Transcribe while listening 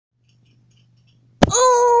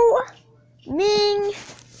evening.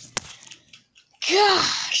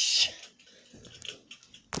 Gosh.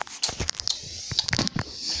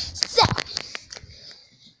 So,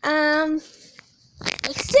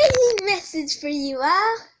 exciting message for you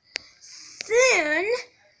all. Soon,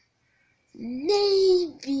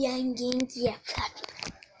 maybe I'm going to get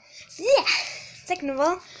popular. So yeah, second of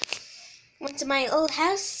all, went to my old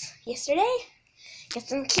house yesterday. Got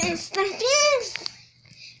some cute stuff,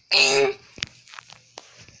 and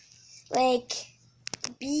like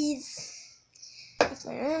bees. If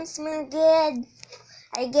my room smells good,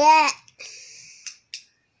 I get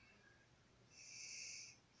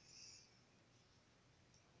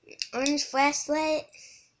orange flashlight,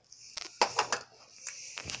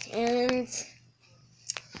 and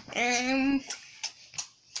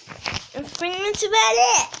that's pretty much about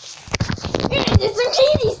it. We're gonna do some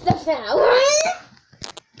crazy stuff now.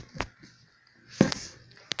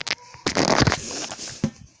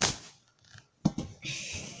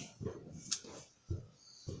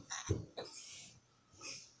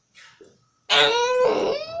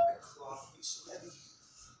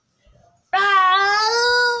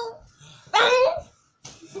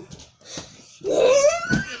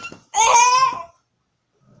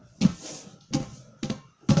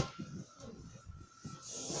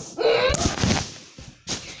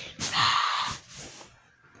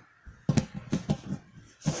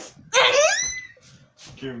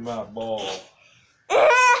 Give me my ball.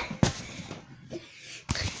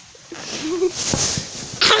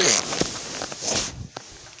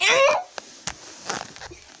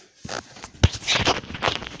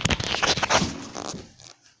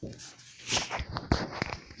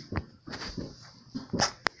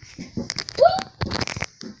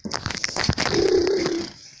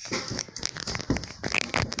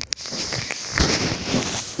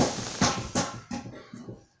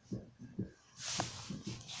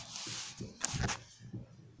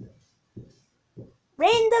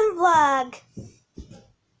 Random vlog.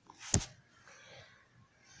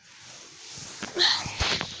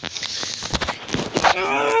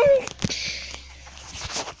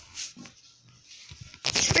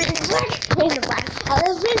 Random vlog. I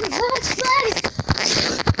love random vlogs.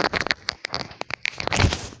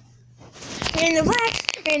 Random vlogs.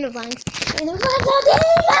 Random vlogs. Random vlogs all day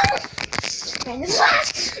long. Random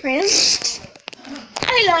vlogs. Random.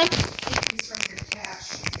 I like.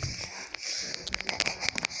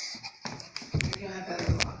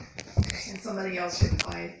 Somebody else should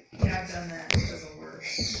fight. Yeah, I've done that. It doesn't work.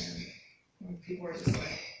 And people are just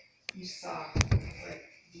like, you suck. It's like,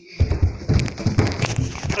 do you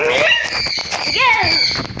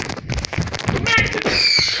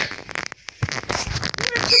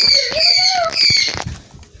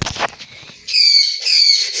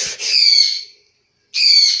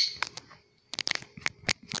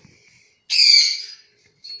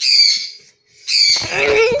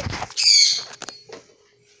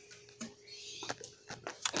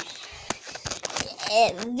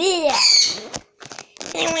There.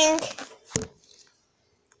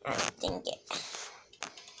 I think it.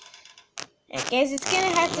 Alright guys, it's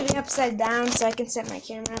gonna have to be upside down so I can set my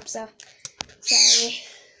camera up, so sorry.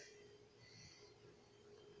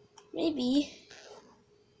 Maybe.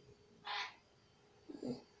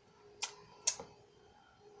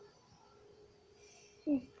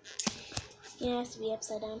 It has to be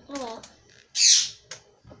upside down. Oh well.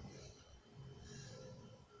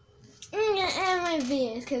 I'm gonna add my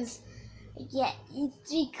videos because I get these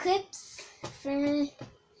 3 clips from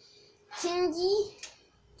Tingy.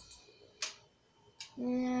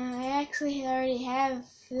 I actually already have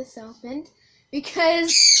this opened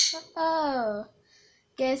because, oh,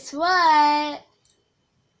 guess what?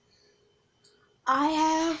 I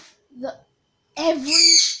have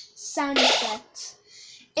every sound effect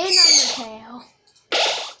in Undertale.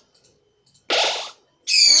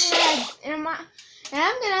 And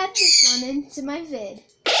I'm gonna add this one into my vid.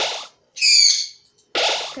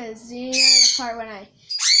 Because you know the part when I eat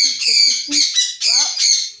the cookie?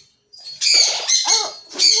 Well,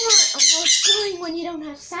 what's going when you don't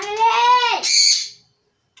have sanity?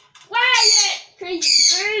 Quiet,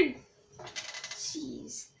 crazy bird.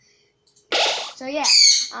 Jeez. So yeah,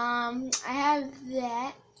 I have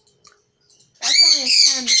that. That's only a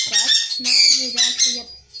sound effect. Now I need to actually get.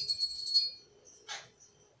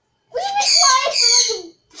 We've been quiet for like a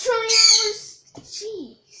trillion hours.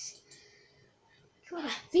 Jeez. What I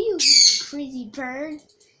feel, you crazy bird.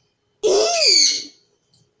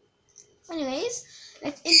 Anyways,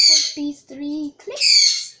 let's import these 3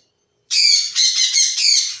 clips.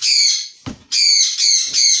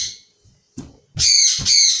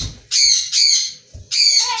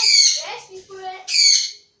 Yes, we put it.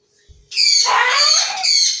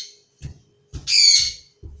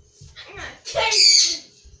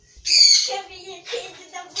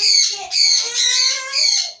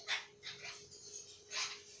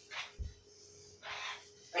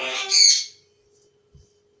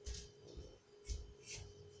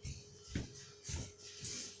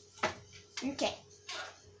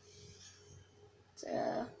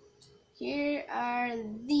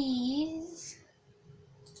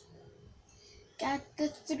 at the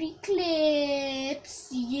 3 clips.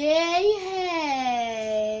 Yay,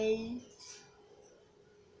 hey.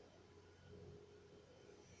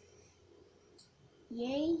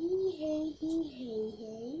 Yay, hey, hey, hey,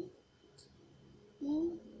 hey.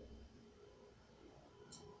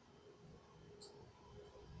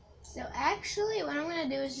 So actually, what I'm going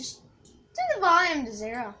to do is just turn the volume to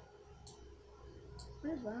 0.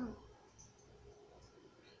 What is wrong?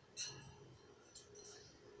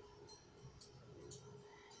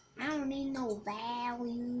 I don't need no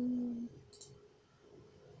volume.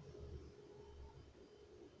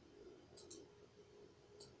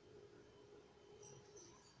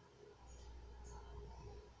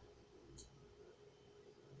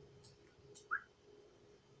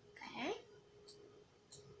 Okay.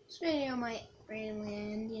 This video might randomly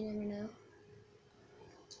end, you never know.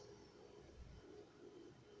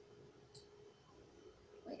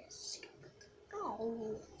 Wait a second.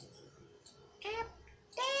 Oh. Up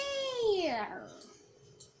there.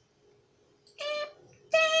 Up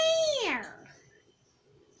there.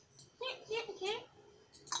 Yeah.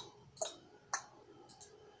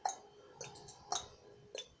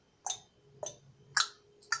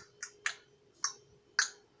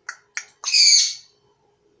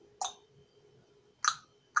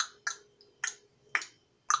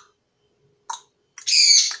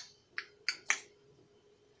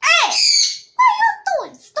 Hey! What are you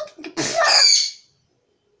doing? Stop.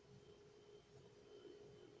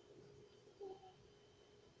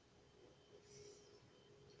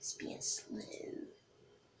 It's being slow.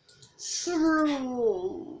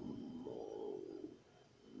 Slow.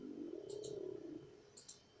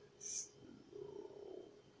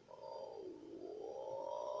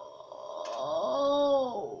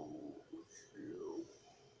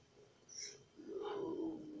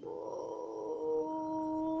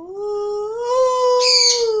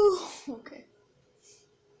 Okay.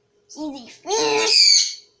 Easy finish.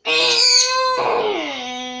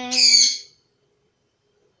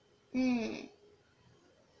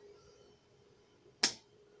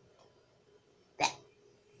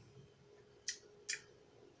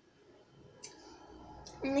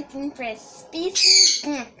 I'm looking for a species.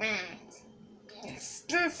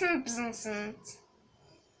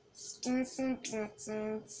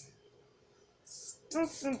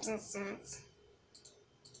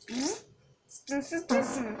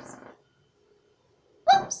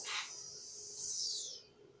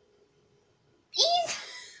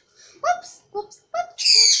 Whoops. Whoops.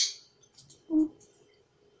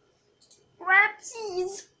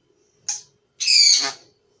 Rapsies.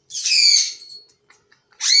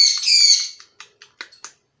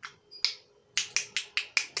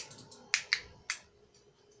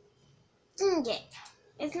 Okay,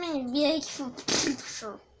 it's my beautiful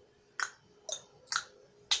picture.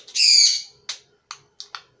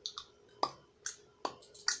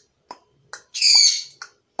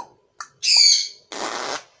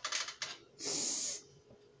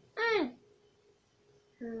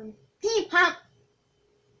 Pee pump.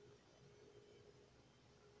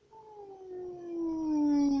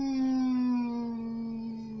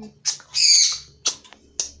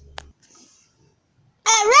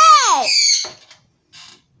 Alright!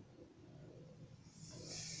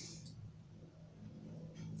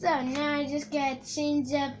 So now I just gotta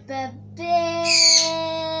change up a bit.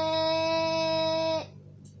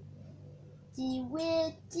 Do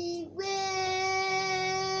it.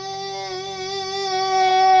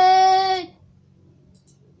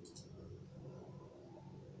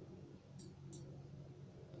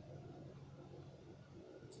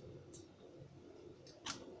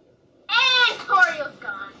 And Corio's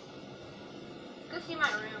gone. Go see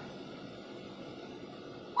my room.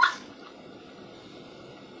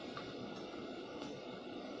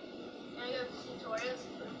 Now I go see Torio's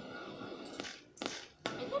room. I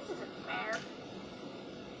mean, this isn't fair.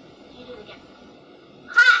 You do it again.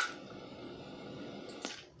 Ha!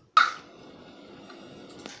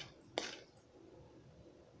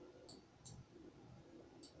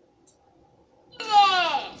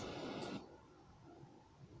 Yeah!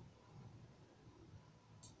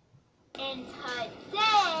 And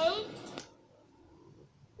today...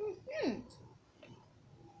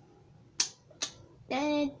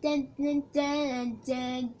 Dun, dun, dun, dun,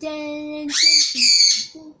 dun, dun,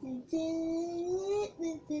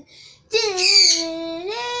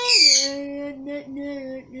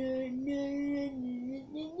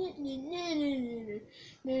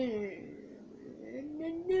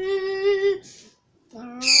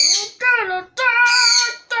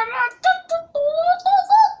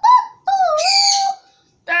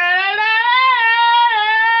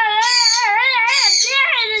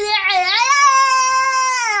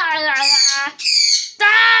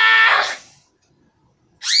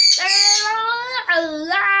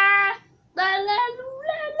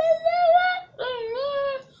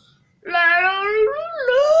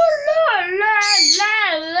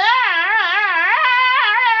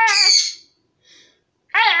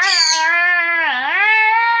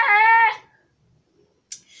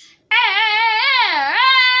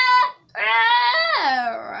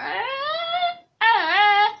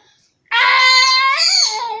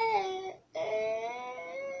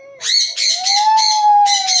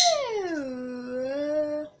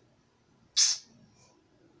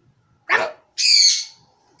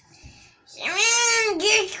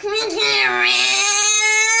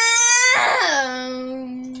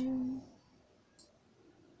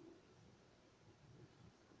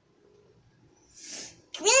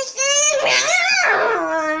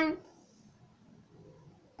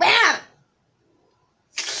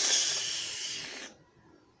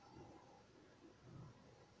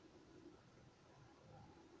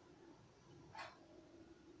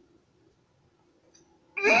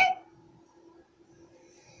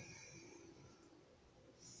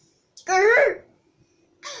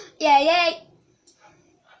 Yeah, yeah.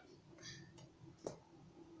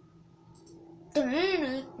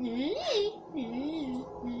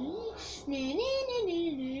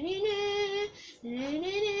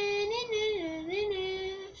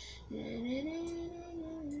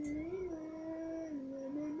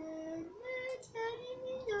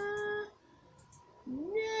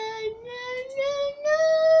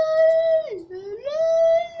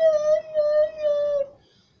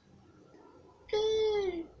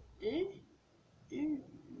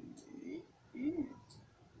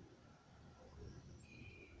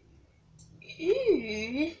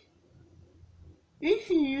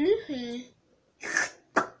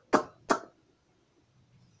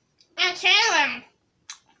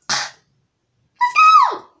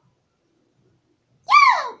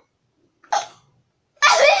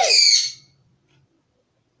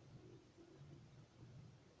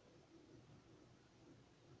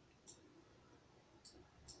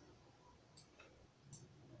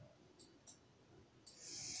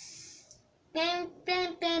 Bam,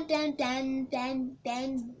 bam, bam, bam, bam, bam,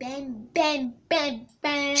 bam, bam, bam, bam,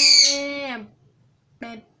 bam.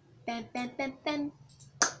 Bam, bam, bam, bam, bam.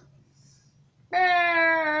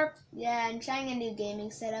 Yeah, I'm trying a new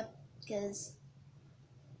gaming setup because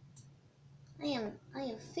I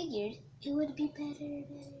have figured it would be better.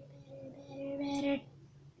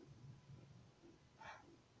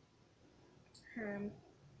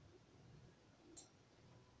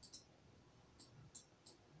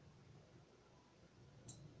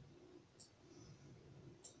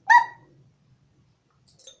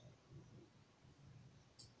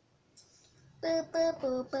 Boo, boo,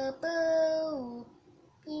 boo, boo, boo.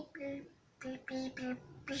 Beep, beep, beep, beep, beep,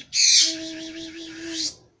 beep.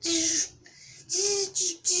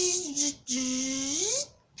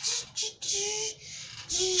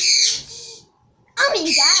 Oh my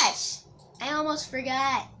gosh! I almost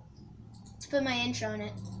forgot to put my intro in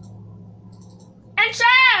it. Intro!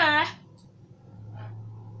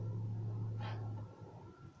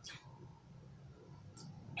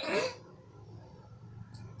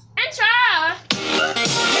 Intro!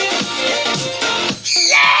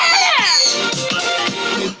 Yeah!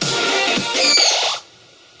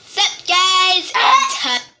 Sup, guys?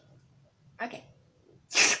 Okay.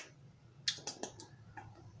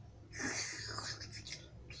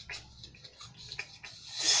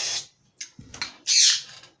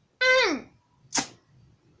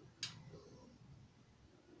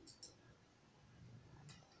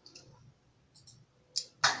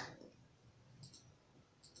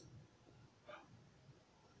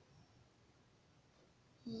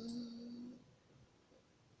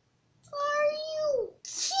 Are you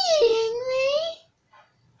kidding me?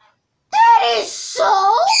 That is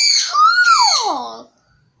so cool!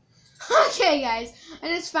 Okay, guys, I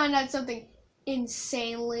just found out something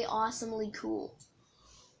insanely, awesomely cool.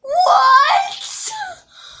 What?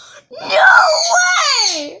 No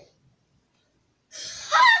way!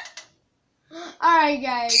 Alright,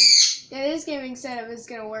 guys. Yeah, this gaming setup is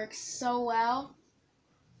gonna work so well.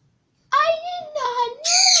 I did not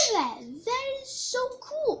know that. That is so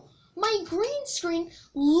cool. My green screen,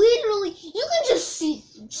 literally, you can just see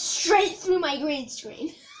straight through my green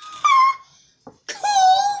screen.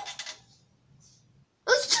 Cool.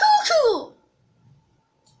 That's too cool.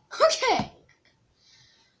 Okay.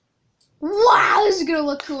 Wow, this is gonna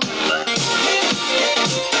look cool.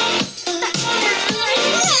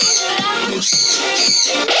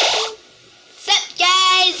 Sup,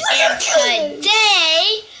 guys? And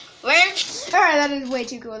today Alright, that is way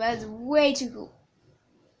too cool. That is way too cool.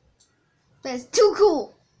 That is too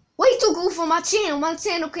cool. Way too cool for my channel. My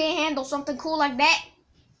channel can't handle something cool like that.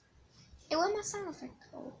 Hey, where'd my sound effect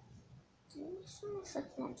go? My sound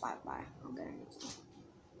effect went bye-bye. Okay.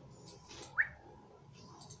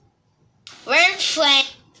 We're playing.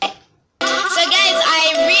 So guys,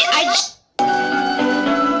 I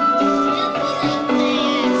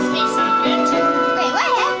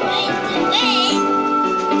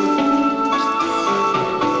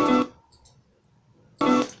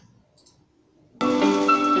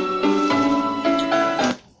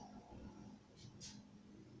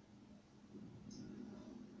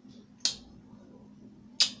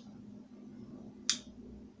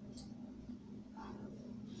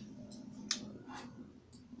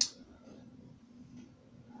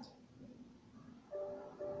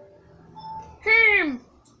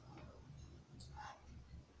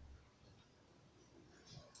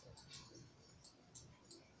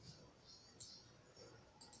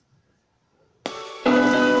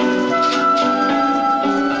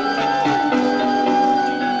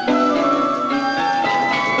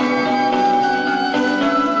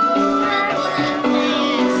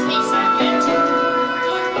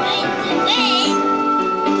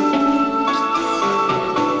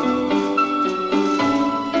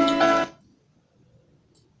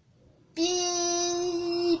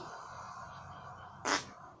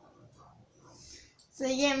So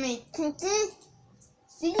yeah, my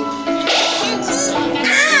see? Ow!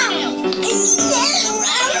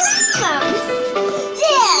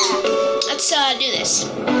 Yeah! Let's do this.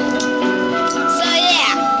 So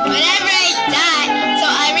yeah, whenever I die, so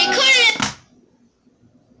I recorded it.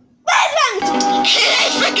 And I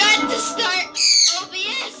forgot to start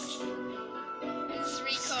OBS. It's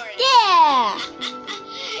recording. Yeah!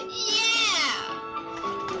 Yeah!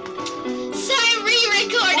 So I'm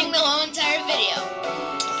re-recording the whole entire video.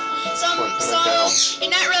 So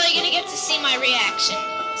you're not really gonna get to see my reaction.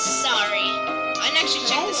 Sorry. I can actually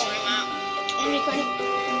check this room out. I'm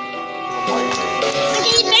recording.